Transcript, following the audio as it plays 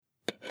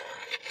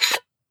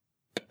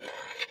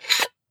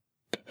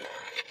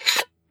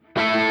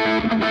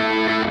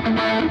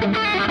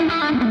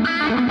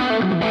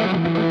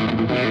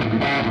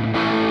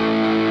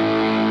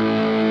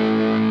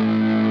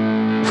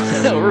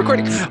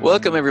Recording.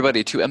 Welcome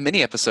everybody to a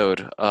mini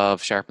episode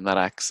of Sharpen That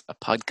Axe, a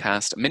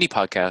mini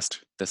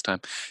podcast this time,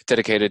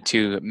 dedicated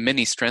to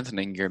mini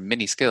strengthening your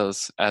mini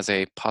skills as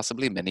a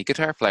possibly mini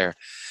guitar player.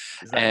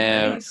 Is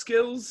that many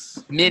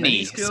skills?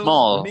 Mini, skills?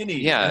 small, Mini,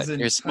 yeah, as in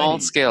your small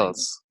tiny.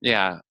 skills,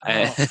 yeah. Oh,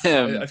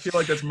 I feel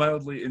like that's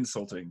mildly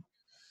insulting.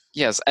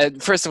 Yes.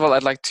 First of all,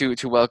 I'd like to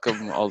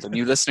welcome all the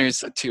new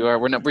listeners to our.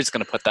 We're just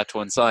going to put that to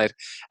one side.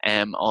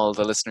 All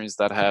the listeners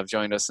that have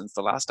joined us since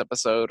the last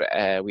episode.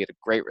 We had a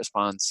great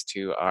response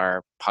to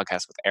our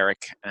podcast with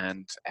Eric,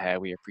 and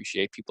we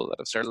appreciate people that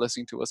have started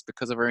listening to us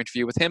because of our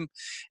interview with him.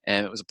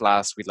 It was a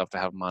blast. We'd love to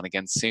have him on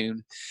again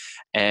soon.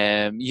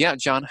 Yeah,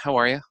 John, how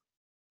are you?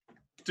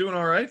 Doing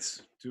all right.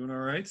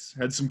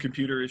 Had some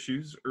computer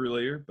issues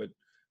earlier, but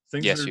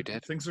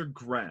things are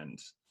grand.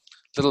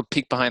 Little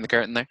peek behind the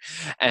curtain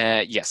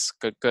there. Yes,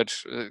 good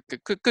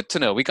to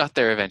know. We got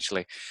there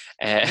eventually.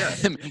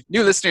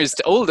 New listeners,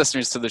 old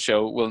listeners to the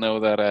show will know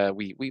that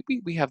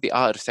we have the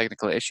odd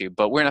technical issue,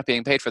 but we're not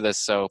being paid for this,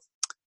 so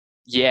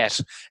yet.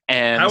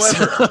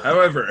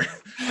 However,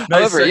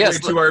 nice segue yes,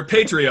 to our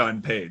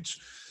Patreon page.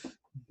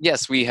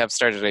 Yes, we have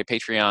started a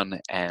Patreon,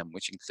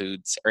 which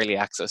includes early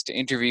access to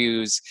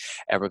interviews.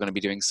 We're going to be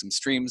doing some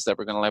streams that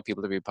we're going to allow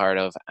people to be part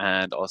of,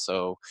 and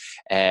also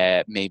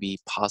maybe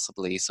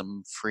possibly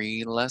some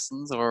free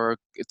lessons or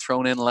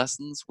thrown in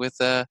lessons with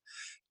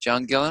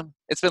John Gillen.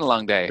 It's been a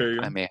long day.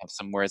 I may have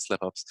some word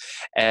slip-ups.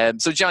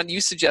 So, John, you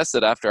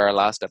suggested after our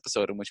last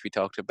episode in which we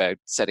talked about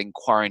setting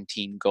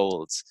quarantine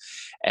goals,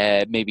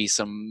 maybe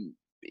some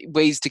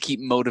ways to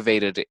keep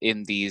motivated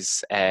in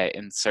these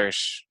insert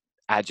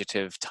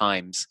adjective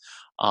times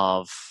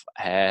of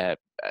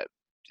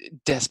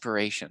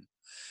desperation.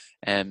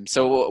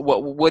 So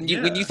when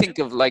you think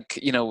of, like,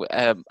 you know,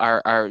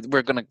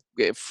 we're going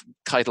to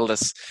title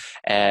this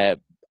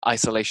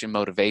isolation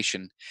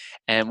motivation.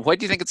 Why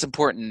do you think it's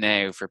important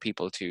now for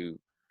people to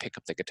pick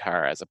up the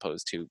guitar as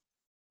opposed to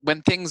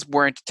when things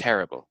weren't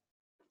terrible?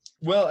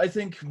 Well, I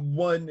think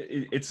one,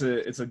 it's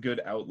a good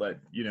outlet,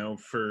 you know,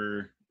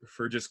 for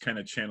just kind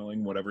of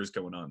channeling whatever's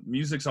going on.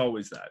 Music's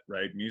always that,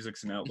 right?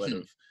 Music's an outlet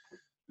of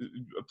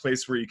a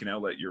place where you can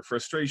outlet your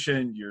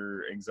frustration,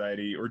 your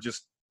anxiety, or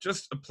just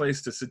a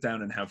place to sit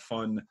down and have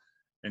fun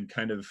and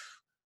kind of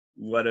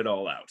let it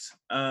all out.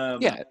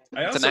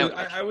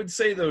 I would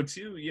say though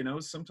too, you know,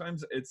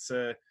 sometimes it's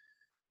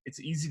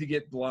easy to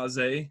get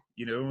blasé,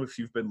 you know, if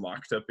you've been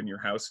locked up in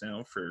your house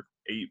now for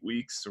 8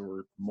 weeks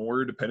or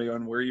more, depending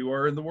on where you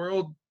are in the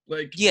world.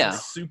 Like,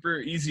 it's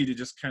super easy to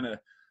just kind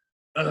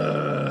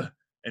of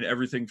and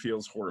everything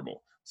feels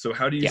horrible. So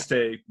how do you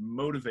stay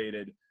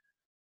motivated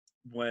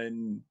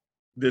when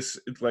this,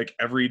 like,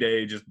 every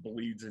day just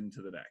bleeds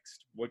into the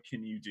next? What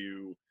can you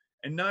do?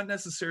 And not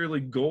necessarily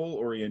goal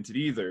oriented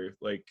either,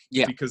 like,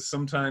 because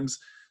sometimes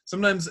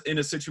in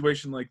a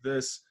situation like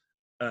this,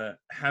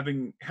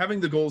 having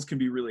the goals can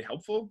be really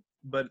helpful,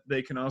 but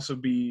they can also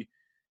be,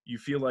 you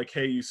feel like,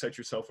 hey, you set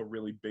yourself a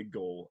really big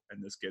goal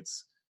and this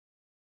gets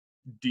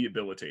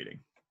debilitating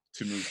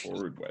to move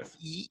forward with.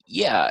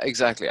 Yeah,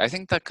 exactly. I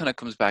think that kind of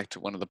comes back to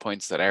one of the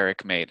points that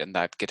Eric made, and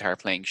that guitar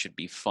playing should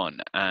be fun,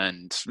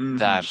 and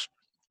that,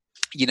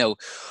 you know,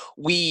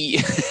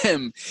 we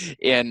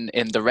in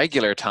the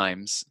regular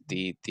times,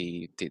 the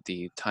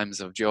times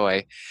of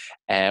joy,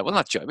 well,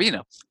 not joy, but, you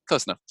know,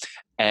 close enough.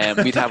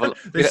 We'd have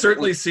they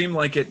certainly seem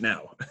like it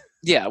now.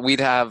 Yeah, we'd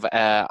have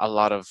a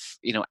lot of,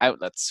 you know,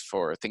 outlets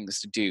for things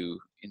to do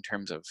in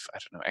terms of, I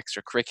don't know,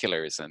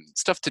 extracurriculars and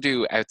stuff to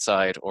do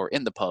outside or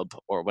in the pub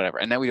or whatever.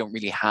 And now we don't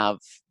really have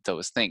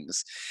those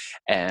things,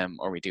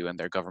 or we do, and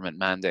they're government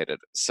mandated.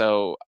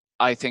 So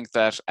I think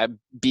that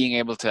being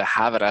able to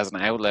have it as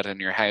an outlet in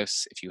your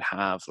house, if you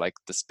have, like,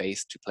 the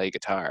space to play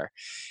guitar,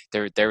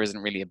 there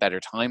isn't really a better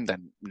time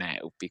than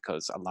now,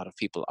 because a lot of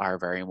people are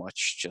very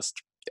much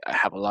just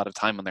have a lot of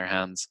time on their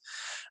hands.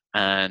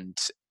 And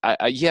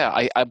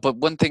but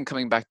one thing,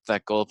 coming back to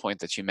that goal point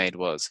that you made,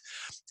 was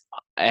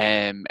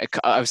I'm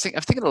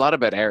thinking a lot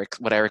about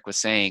what Eric was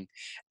saying,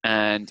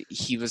 and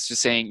he was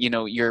just saying, you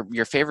know,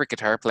 your favorite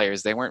guitar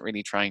players, they weren't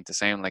really trying to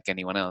sound like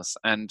anyone else.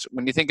 And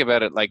when you think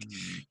about it, like,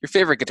 your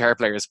favorite guitar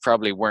players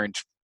probably weren't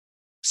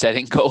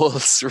setting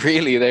goals,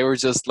 really. They were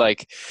just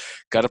like,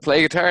 gotta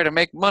play guitar to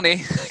make money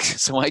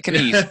so I can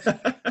eat.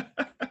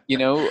 You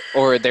know,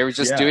 or they were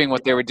just doing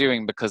what they were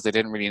doing because they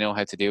didn't really know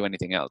how to do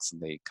anything else,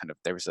 and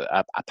there was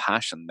a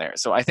passion there.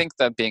 So I think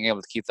that being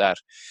able to keep that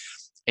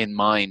in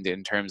mind,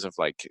 in terms of,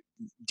 like,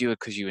 do it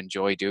because you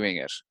enjoy doing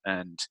it,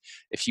 and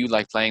if you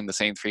like playing the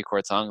same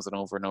 3-chord songs and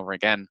over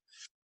again,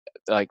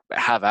 like,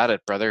 have at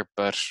it, brother.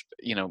 But,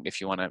 you know, if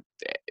you want to,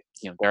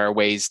 you know, there are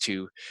ways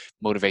to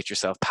motivate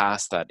yourself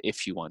past that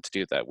if you want to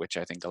do that, which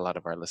I think a lot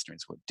of our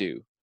listeners would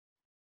do.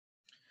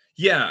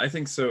 Yeah, I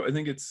think so. I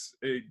think it's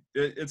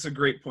a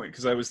great point,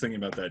 because I was thinking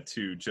about that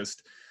too.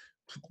 Just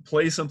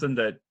play something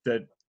that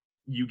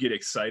you get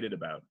excited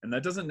about, and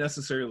that doesn't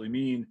necessarily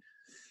mean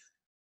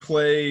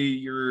play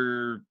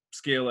your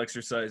scale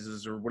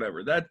exercises or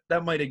whatever.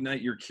 That might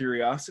ignite your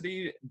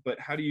curiosity, but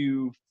how do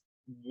you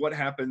what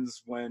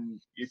happens when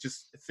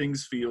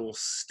things feel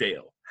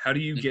stale? How do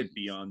you Mhm. get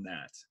beyond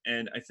that?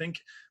 And I think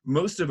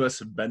most of us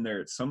have been there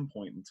at some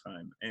point in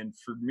time. And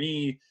for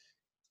me,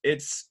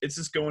 it's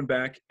just going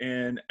back,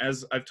 and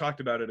as I've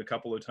talked about it a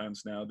couple of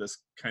times now, this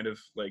kind of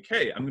like,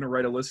 hey, I'm going to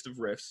write a list of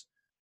riffs.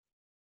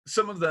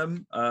 Some of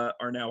them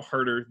are now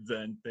harder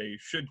than they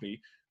should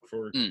be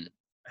for Mm.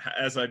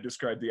 as I've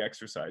described the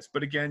exercise.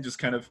 But again, just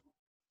kind of,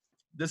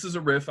 this is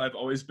a riff I've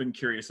always been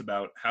curious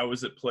about. How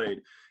is it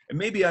played? And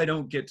maybe I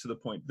don't get to the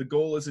point. The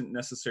goal isn't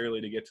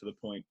necessarily to get to the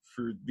point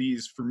for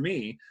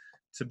me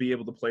to be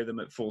able to play them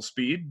at full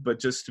speed, but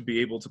just to be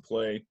able to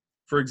play,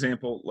 for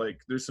example, like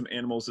there's some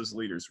Animals as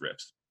Leaders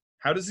riffs.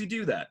 How does he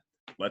do that?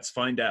 Let's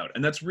find out.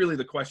 And that's really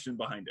the question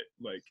behind it.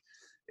 Like,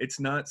 it's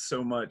not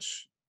so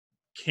much,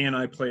 can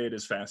I play it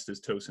as fast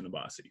as Tosin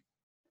Abasi?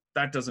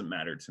 That doesn't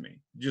matter to me.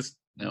 Just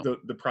No.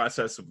 the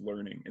process of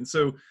learning. And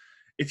so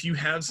if you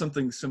have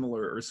something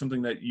similar or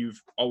something that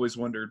you've always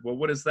wondered, well,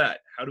 what is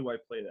that? How do I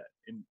play that?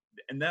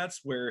 And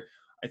that's where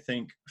I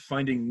think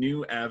finding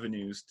new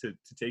avenues to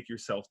take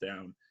yourself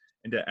down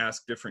and to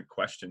ask different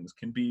questions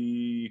can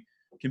be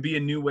a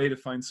new way to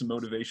find some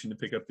motivation to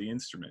pick up the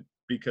instrument.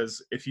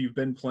 Because if you've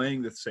been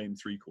playing the same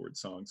 3-chord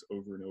songs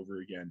over and over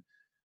again,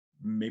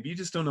 maybe you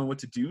just don't know what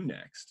to do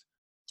next.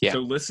 Yeah. So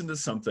listen to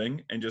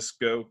something and just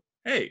go,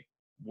 hey,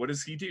 what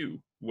does he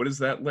do? What is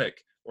that lick?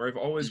 Or I've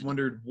always Mhm.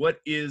 wondered, what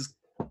is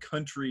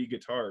country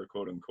guitar,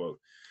 quote unquote?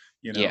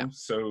 Yeah.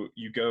 So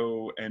you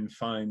go and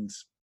find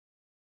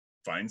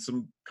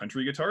some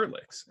country guitar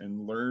licks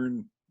and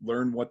learn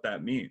what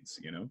that means.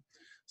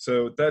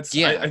 So that's,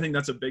 Yeah. I think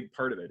that's a big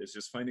part of it, is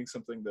just finding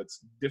something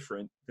that's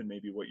different than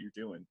maybe what you're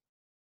doing.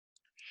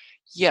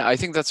 Yeah, I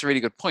think that's a really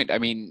good point. I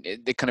mean,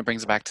 it kind of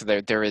brings it back to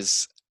there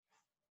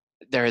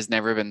has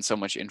never been so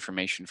much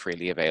information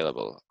freely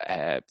available,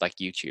 like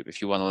YouTube.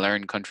 If you want to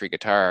learn country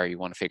guitar, you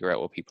want to figure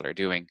out what people are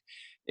doing,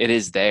 it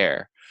is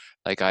there.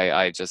 Like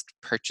I just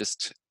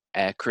purchased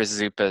Chris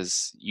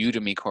Zupa's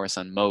Udemy course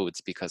on modes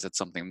because it's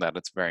something that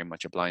it's very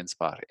much a blind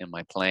spot in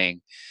my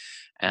playing.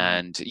 Mhm.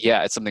 And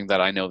yeah, it's something that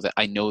I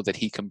know that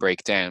he can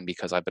break down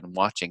because I've been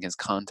watching his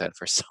content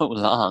for so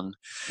long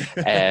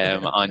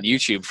on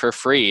YouTube for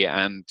free.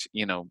 And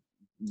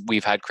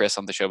we've had Chris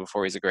on the show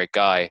before. He's a great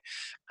guy,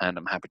 and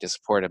I'm happy to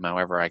support him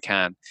however I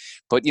can.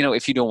 But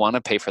if you don't want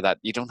to pay for that,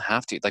 you don't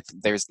have to. Like,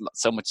 there's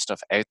so much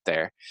stuff out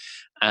there.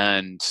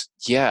 And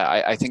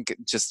yeah, I think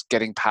just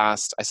getting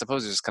past, I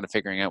suppose, just kind of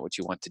figuring out what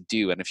you want to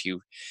do. And if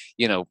you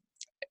know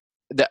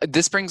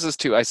this brings us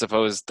to, I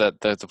suppose, the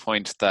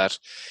point that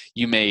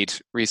you made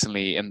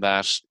recently, in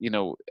that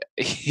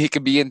it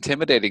can be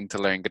intimidating to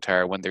learn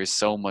guitar when there's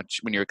so much,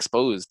 when you're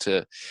exposed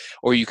to,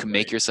 or you can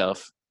make Right.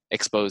 yourself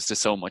exposed to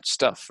so much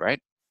stuff,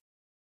 right?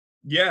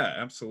 Yeah,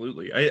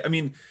 absolutely. I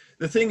mean,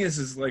 the thing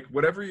is like,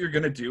 whatever you're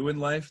gonna do in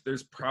life,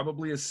 there's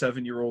probably a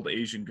 7-year-old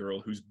Asian girl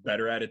who's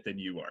better at it than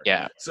you are.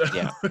 Yeah, So,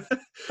 yeah.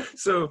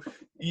 so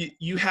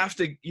you have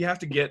to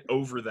get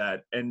over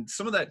that, and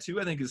some of that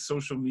too, I think, is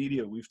social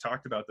media. We've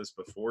talked about this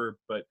before,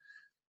 but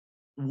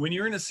when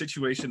you're in a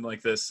situation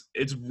like this,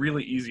 it's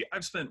really easy.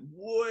 I've spent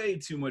way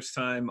too much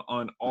time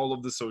on all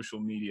of the social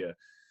media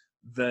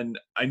than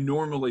I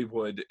normally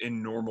would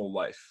in normal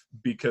life,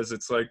 because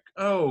it's like,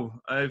 oh,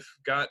 I've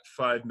got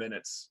 5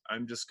 minutes.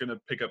 I'm just going to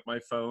pick up my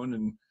phone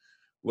and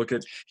look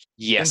at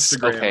Yes.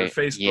 Instagram or Okay.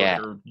 Facebook Yeah.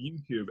 or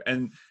YouTube.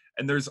 And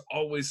there's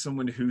always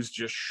someone who's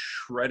just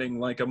shredding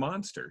like a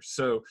monster.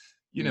 So,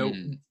 you know,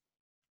 Mm.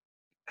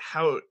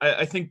 how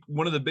I think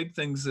one of the big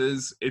things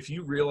is, if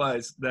you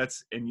realize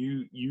that's, and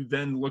you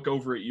then look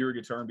over at your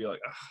guitar and be like,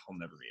 oh, I'll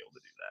never be able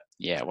to do that.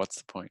 Yeah. What's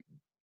the point?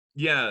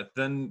 Yeah,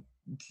 then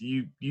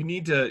you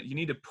need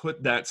to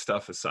put that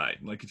stuff aside.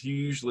 Like, if you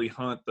usually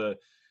haunt the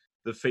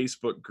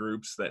Facebook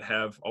groups that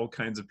have all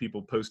kinds of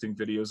people posting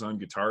videos on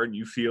guitar, and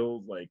you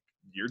feel like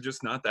you're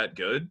just not that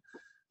good,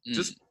 Mm.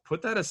 just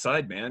put that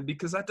aside, man,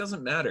 because that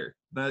doesn't matter.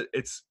 That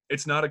it's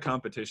not a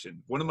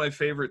competition. One of my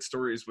favorite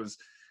stories was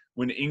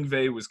when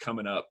Yngwie was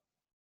coming up.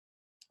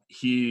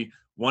 He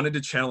wanted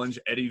to challenge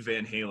Eddie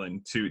Van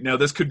Halen to, now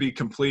this could be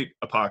complete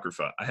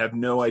apocrypha. I have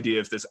no idea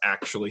if this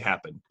actually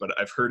happened, but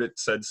I've heard it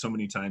said so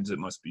many times it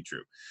must be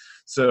true.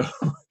 So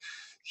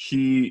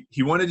he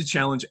wanted to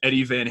challenge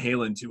Eddie Van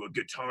Halen to a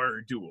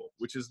guitar duel,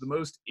 which is the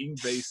most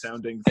Yngwie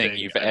sounding Thing thing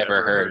you've I've ever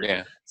ever heard? heard.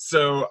 Yeah.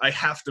 So I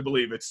have to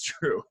believe it's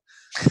true.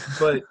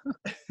 But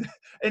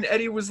and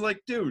Eddie was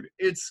like, dude,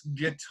 it's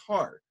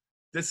guitar.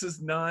 This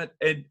is not,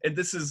 and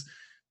this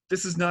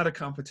is not a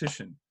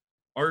competition.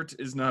 Art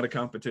is not a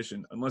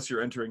competition unless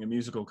you're entering a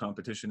musical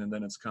competition, and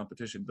then it's a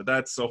competition, but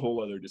that's a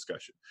whole other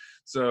discussion.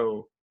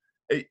 So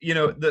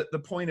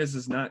the point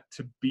is not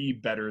to be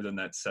better than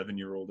that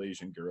 7-year-old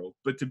Asian girl,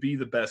 but to be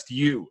the best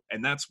you.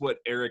 And that's what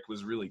Eric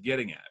was really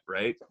getting at,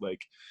 right?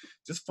 Like,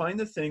 just find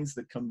the things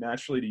that come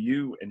naturally to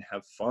you and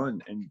have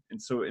fun. And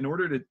so in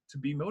order to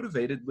be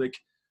motivated, like,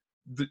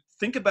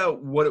 think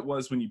about what it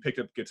was when you picked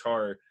up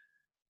guitar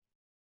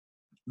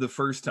the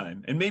first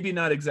time, and maybe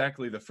not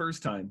exactly the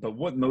first time, but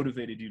what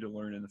motivated you to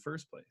learn in the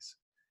first place.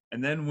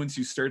 And then once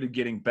you started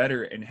getting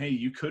better, and hey,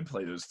 you could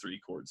play those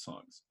 3-chord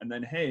songs, and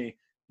then hey,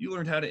 You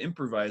learned how to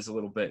improvise a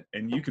little bit,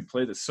 and you could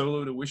play the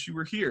solo to Wish You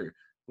Were Here.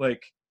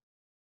 Like,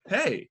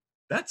 hey,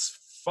 that's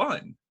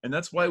fun. And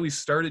that's why we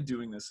started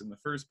doing this in the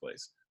first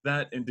place.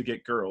 That, and to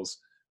get girls,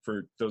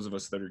 for those of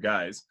us that are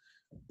guys.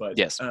 But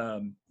Yes.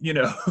 you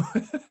know,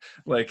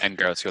 like, And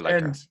girls who like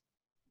girls.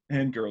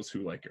 And girls who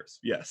like girls.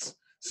 Yes.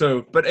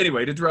 So, but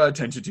anyway, to draw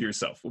attention to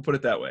yourself, we'll put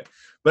it that way.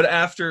 But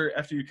after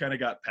you kind of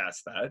got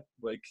past that,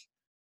 like,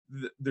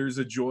 there's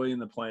a joy in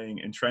the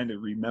playing and trying to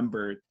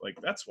remember, like,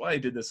 that's why I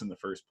did this in the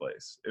first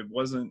place. It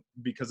wasn't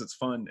because it's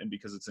fun and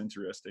because it's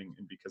interesting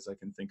and because I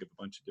can think of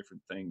a bunch of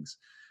different things.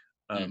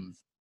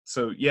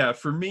 So yeah,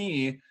 for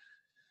me,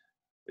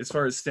 as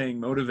far as staying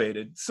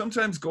motivated,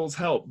 sometimes goals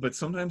help, but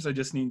sometimes I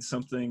just need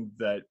something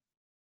that,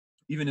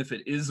 even if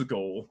it is a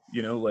goal,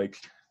 you know, like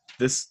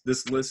this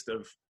list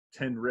of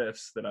 10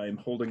 riffs that I'm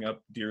holding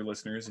up, dear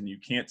listeners, and you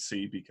can't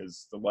see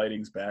because the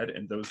lighting's bad,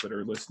 and those that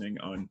are listening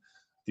on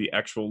the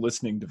actual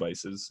listening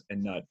devices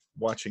and not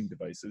watching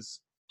devices.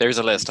 There's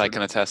a list. I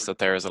can attest that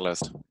there is a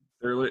list.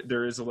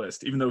 There is a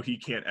list, even though he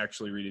can't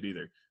actually read it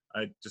either.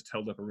 I just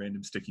held up a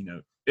random sticky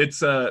note.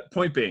 It's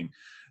point being,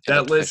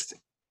 that list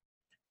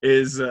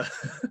is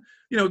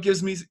you know,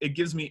 it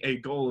gives me a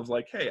goal of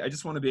like, hey, I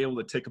just want to be able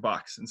to tick a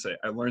box and say,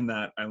 I learned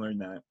that.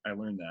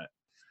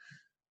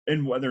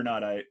 And whether or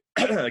not I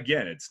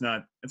again, it's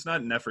not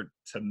an effort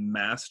to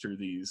master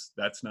these.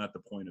 That's not the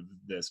point of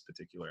this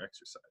particular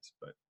exercise.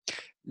 But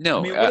no,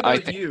 I mean, what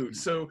about you?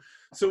 So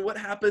what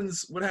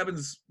happens,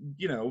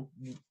 you know,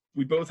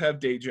 we both have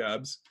day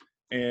jobs,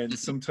 and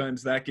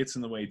sometimes that gets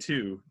in the way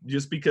too.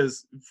 Just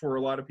because, for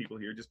a lot of people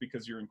here, just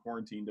because you're in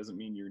quarantine doesn't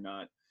mean you're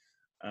not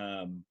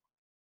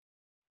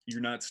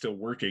still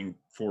working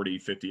 40,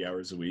 50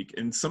 hours a week.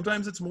 And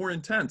sometimes it's more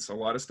intense. A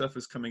lot of stuff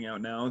is coming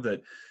out now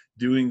that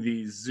doing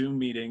these Zoom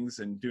meetings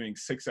and doing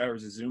 6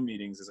 hours of Zoom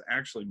meetings is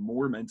actually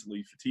more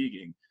mentally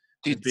fatiguing.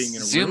 Dude, being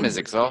in a Zoom room is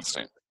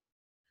exhausting.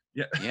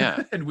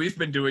 Yeah. And we've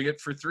been doing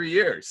it for 3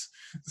 years.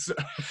 So.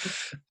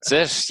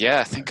 That's it.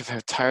 Yeah. Think of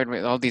how tired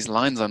all these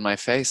lines on my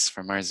face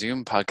from our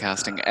Zoom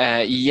podcasting.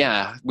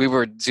 Yeah, we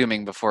were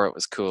Zooming before it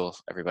was cool,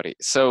 everybody.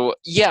 So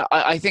yeah,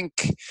 I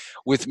think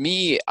with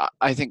me,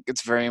 I think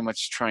it's very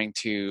much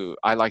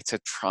I like to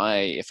try,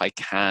 if I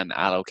can,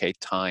 allocate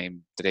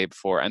time the day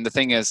before. And the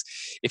thing is,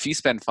 if you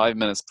spend 5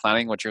 minutes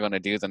planning what you're going to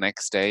do the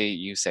next day,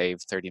 you save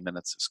 30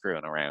 minutes of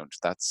screwing around.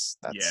 That's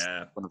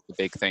one of the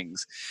big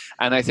things.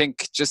 And I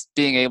think just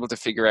being able to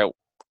figure out,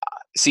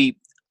 see,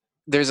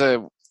 there's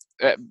a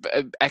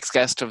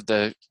ex-guest of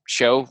the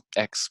show,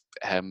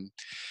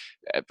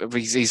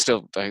 he's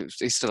still a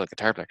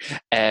guitar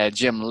player,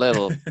 Jim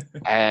Little.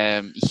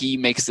 He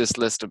makes this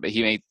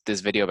he made this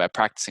video about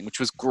practicing,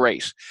 which was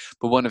great,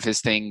 but one of his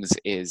things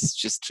is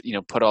just, you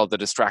know, put all the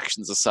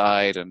distractions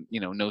aside, and, you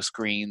know, no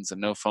screens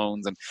and no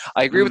phones. And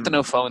I agree with the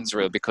no phones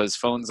rule, because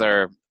phones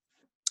are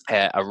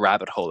a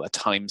rabbit hole, a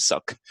time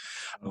suck.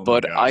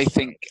 But I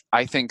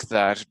think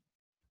that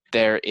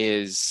there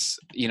is,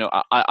 you know,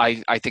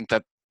 I think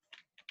that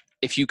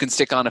if you can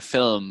stick on a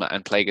film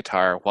and play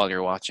guitar while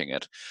you're watching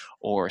it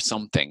or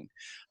something,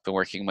 I've been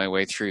working my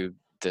way through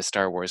the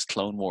Star Wars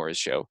Clone Wars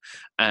show,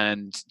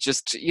 and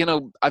just, you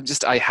know,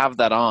 I have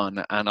that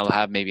on, and I'll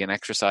have maybe an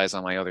exercise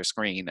on my other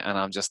screen, and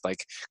I'm just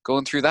like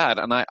going through that,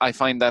 and I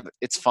find that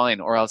it's fine.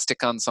 Or I'll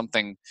stick on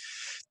something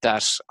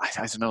that I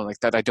don't know,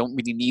 like, that I don't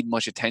really need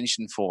much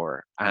attention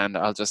for, and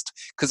I'll just,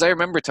 because I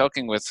remember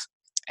talking with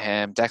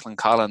Declan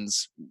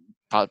Collins,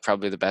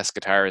 probably the best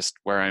guitarist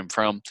where I'm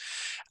from,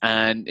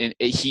 and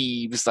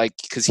he was like,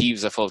 because he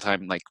was a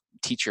full-time like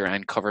teacher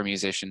and cover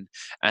musician,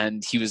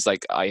 and he was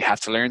like, I have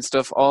to learn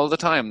stuff all the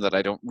time that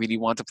I don't really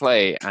want to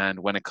play, and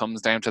when it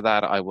comes down to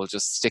that, I will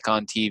just stick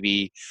on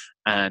TV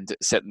and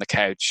sit on the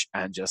couch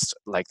and just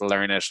like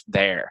learn it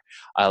there.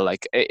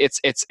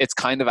 It's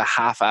kind of a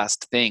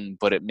half-assed thing,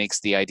 but it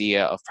makes the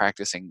idea of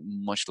practicing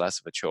much less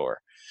of a chore.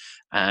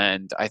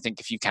 And I think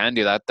if you can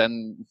do that,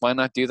 then why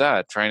not do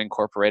that? Try and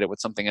incorporate it with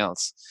something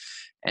else.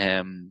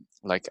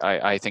 Like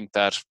I think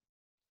that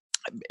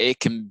it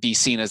can be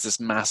seen as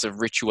this massive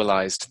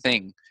ritualized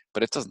thing,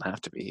 but it doesn't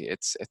have to be.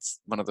 It's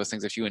one of those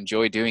things. If you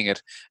enjoy doing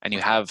it and you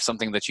have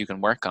something that you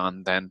can work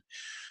on, then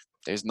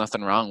there's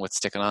nothing wrong with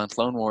sticking on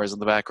Clone Wars in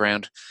the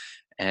background,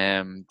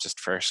 just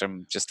for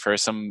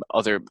some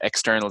other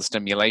external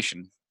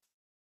stimulation.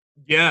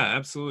 Yeah,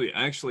 absolutely.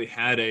 I actually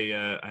had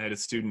a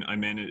student. I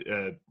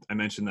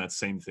mentioned that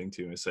same thing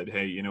to. I said,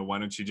 hey, you know, why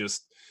don't you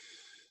just,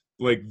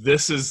 like,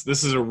 this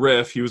is a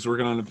riff. He was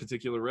working on a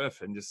particular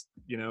riff, and just,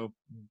 you know,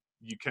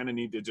 you kind of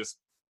need to just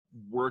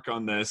work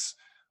on this,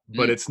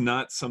 but it's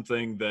not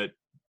something that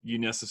you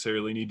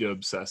necessarily need to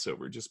obsess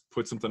over. Just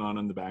put something on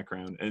in the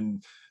background.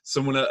 And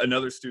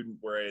another student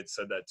where I had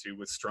said that to,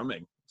 was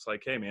strumming. It's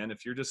like, hey man,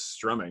 if you're just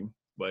strumming,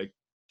 like,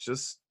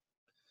 just,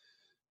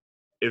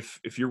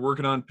 if you're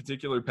working on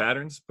particular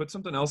patterns, put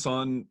something else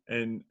on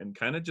and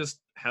kind of just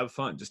have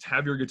fun. Just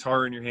have your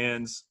guitar in your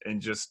hands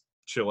and just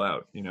chill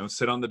out, you know,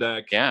 sit on the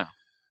deck. Yeah.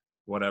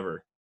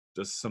 Whatever.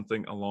 Just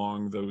something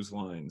along those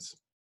lines.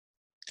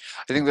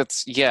 I think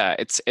that's yeah.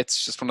 It's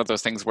just one of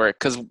those things where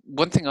because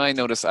one thing I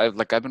noticed, I've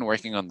been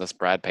working on this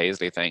Brad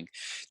Paisley thing,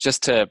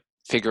 just to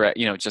figure out,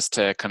 just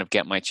to kind of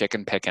get my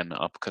chicken picking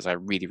up because I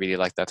really really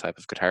like that type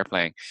of guitar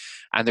playing,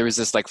 and there was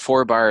this like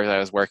 4 bars I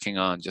was working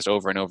on just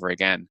over and over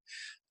again,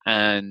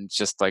 and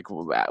just like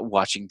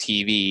watching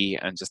TV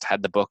and just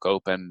had the book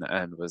open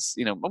and was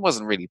I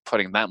wasn't really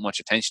putting that much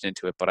attention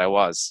into it, but I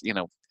was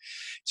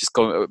just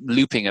going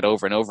looping it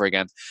over and over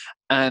again.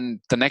 And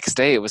the next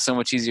day it was so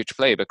much easier to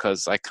play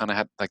because I kind of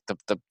had like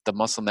the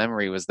muscle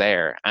memory was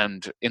there.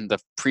 And in the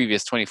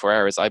previous 24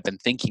 hours, I've been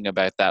thinking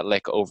about that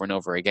lick over and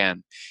over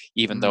again,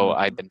 even though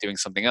I'd been doing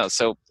something else.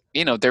 So,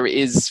 there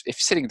is, if you're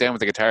sitting down with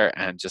the guitar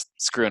and just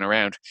screwing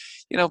around,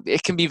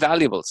 it can be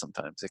valuable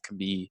sometimes. It can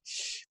be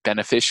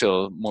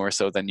beneficial more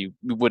so than you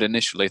would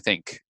initially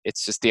think.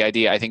 It's just the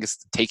idea, I think, is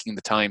taking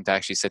the time to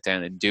actually sit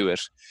down and do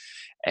it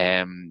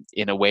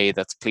in a way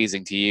that's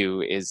pleasing to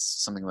you is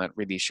something that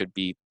really should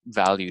be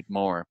valued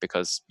more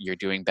because you're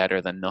doing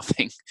better than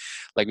nothing.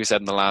 Like we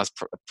said in the last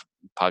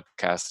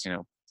podcast,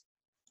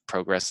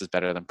 progress is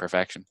better than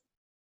perfection.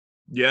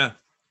 Yeah,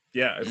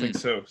 I think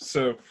so.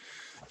 So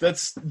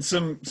that's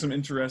some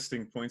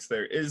interesting points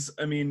there.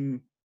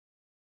 And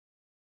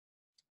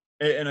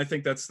I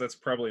think that's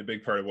probably a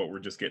big part of what we're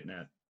just getting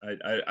at.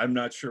 I'm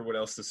not sure what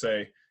else to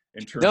say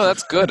in terms No,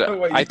 that's good. of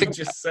what I you think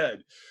just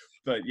said,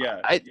 but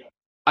yeah.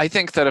 I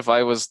think that if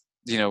I was,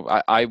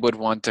 I would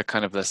want to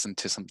kind of listen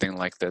to something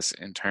like this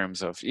in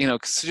terms of,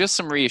 just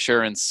some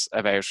reassurance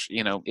about,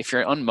 if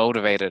you're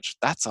unmotivated,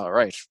 that's all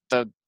right.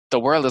 The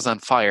world is on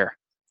fire.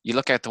 You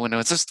look out the window,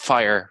 it's just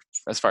fire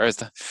as far as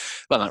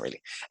well, not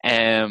really,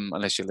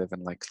 unless you live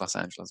in like Los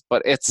Angeles.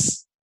 But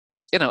it's,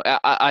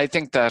 I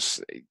think that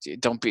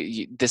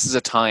this is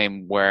a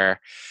time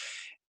where,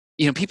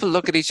 people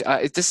look at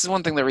this is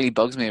one thing that really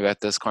bugs me about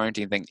this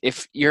quarantine thing.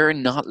 If you're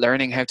not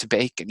learning how to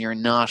bake and you're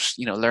not,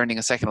 learning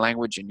a second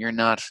language and you're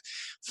not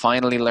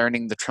finally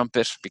learning the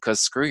trumpet because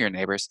screw your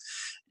neighbors,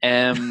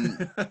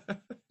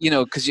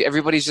 because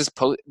everybody's just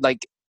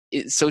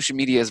social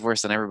media is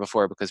worse than ever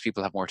before because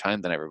people have more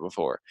time than ever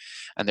before,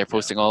 and they're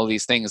posting all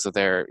these things that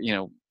they're,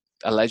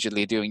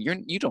 allegedly doing.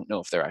 You don't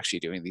know if they're actually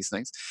doing these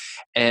things,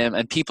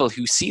 and people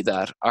who see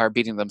that are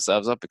beating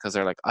themselves up because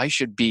they're like, I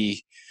should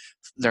be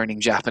learning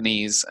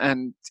Japanese,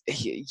 and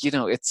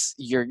it's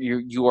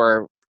you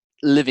are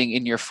living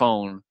in your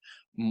phone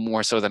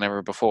more so than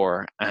ever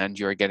before, and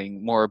you're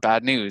getting more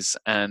bad news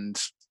and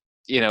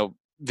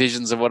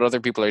visions of what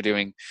other people are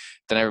doing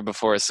than ever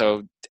before.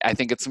 So I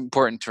think it's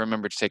important to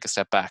remember to take a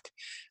step back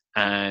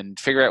and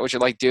figure out what you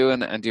like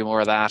doing and do more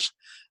of that,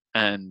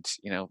 and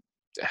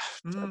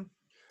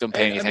don't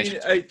pay any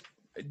attention.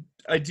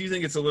 I do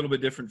think it's a little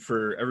bit different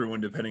for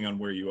everyone depending on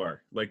where you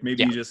are. Like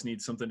maybe you just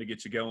need something to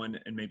get you going,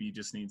 and maybe you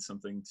just need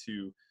something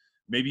to,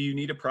 maybe you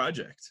need a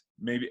project,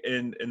 maybe,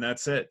 and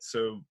that's it.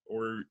 So,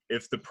 or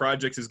if the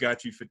project has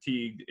got you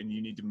fatigued and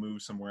you need to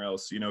move somewhere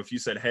else, if you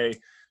said, hey,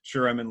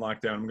 sure, I'm in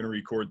lockdown, I'm going to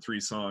record 3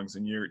 songs,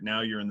 and you're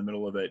in the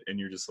middle of it, and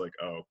you're just like,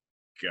 oh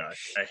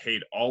gosh, I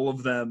hate all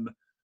of them.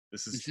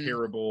 This is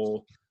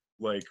terrible.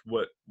 Like,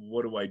 what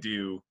do I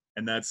do?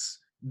 And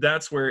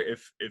that's where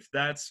if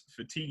that's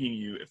fatiguing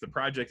you, if the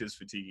project is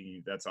fatiguing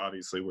you, that's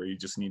obviously where you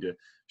just need to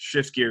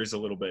shift gears a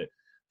little bit,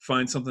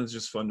 find something that's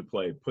just fun to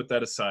play, put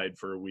that aside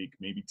for a week,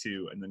 maybe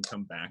 2, and then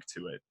come back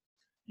to it.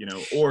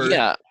 Or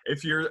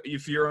if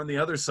you're on the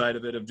other side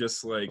of it of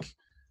just like,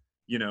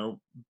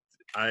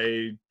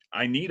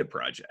 I need a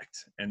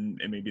project, and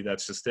maybe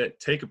that's just it.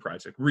 Take a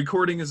project.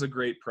 Recording is a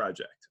great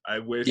project. I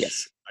wish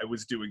I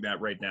was doing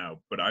that right now,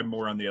 but I'm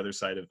more on the other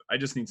side of, I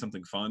just need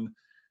something fun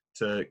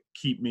to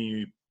keep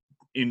me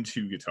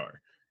into guitar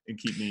and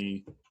keep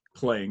me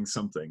playing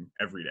something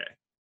every day.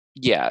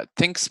 Yeah,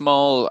 think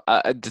small.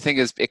 The thing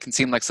is, it can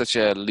seem like such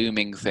a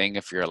looming thing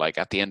if you're like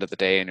at the end of the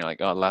day and you're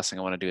like, oh, the last thing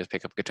I want to do is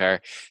pick up a guitar.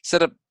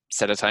 Set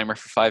a timer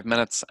for 5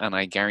 minutes, and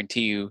I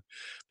guarantee you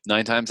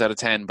 9 times out of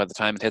 10, by the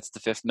time it hits the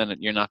 5th minute,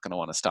 you're not going to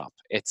want to stop.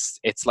 It's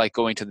like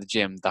going to the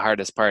gym. The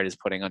hardest part is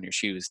putting on your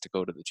shoes to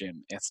go to the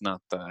gym. It's not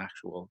the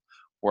actual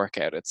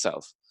workout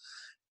itself.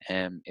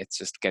 It's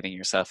just getting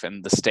yourself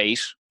in the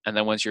state, and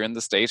then once you're in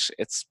the state,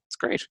 it's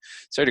great.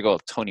 Sorry to go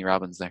Tony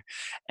Robbins there.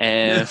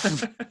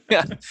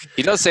 Yeah,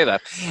 he does say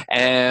that.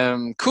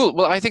 Cool.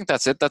 Well, I think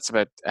that's it. That's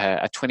about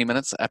 20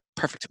 minutes, a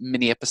perfect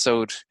mini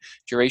episode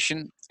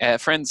duration.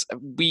 Friends,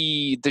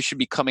 this should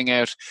be coming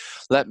out.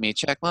 Let me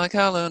check my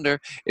calendar.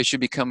 It should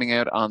be coming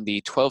out on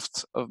the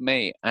 12th of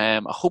May.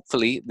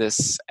 Hopefully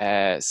this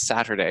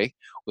Saturday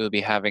we'll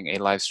be having a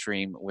live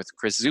stream with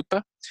Chris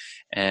Zupa.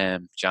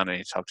 John, I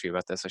need to talk to you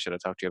about this. I should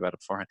have talked to you about it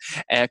beforehand.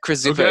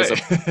 Chris Zupa is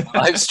a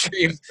live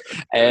stream.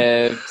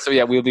 So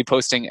yeah, we'll be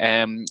posting.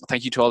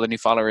 Thank you to all the new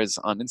followers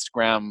on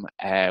Instagram.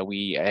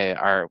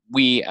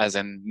 We as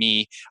in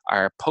me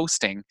are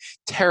posting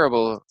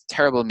terrible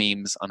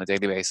memes on a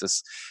daily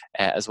basis,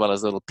 as well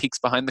as little peeks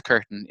behind the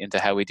curtain into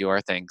how we do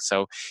our thing.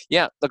 So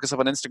yeah, look us up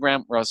on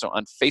Instagram. We're also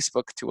on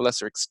Facebook to a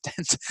lesser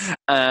extent,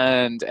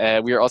 and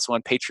we are also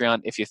on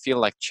Patreon if you feel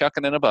like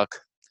chucking in a buck.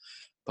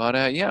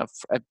 But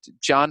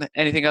John,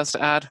 anything else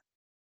to add?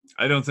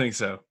 I don't think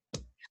so.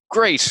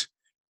 Great.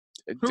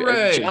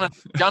 Hooray!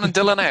 John and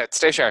Dylan out.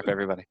 Stay sharp,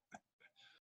 everybody.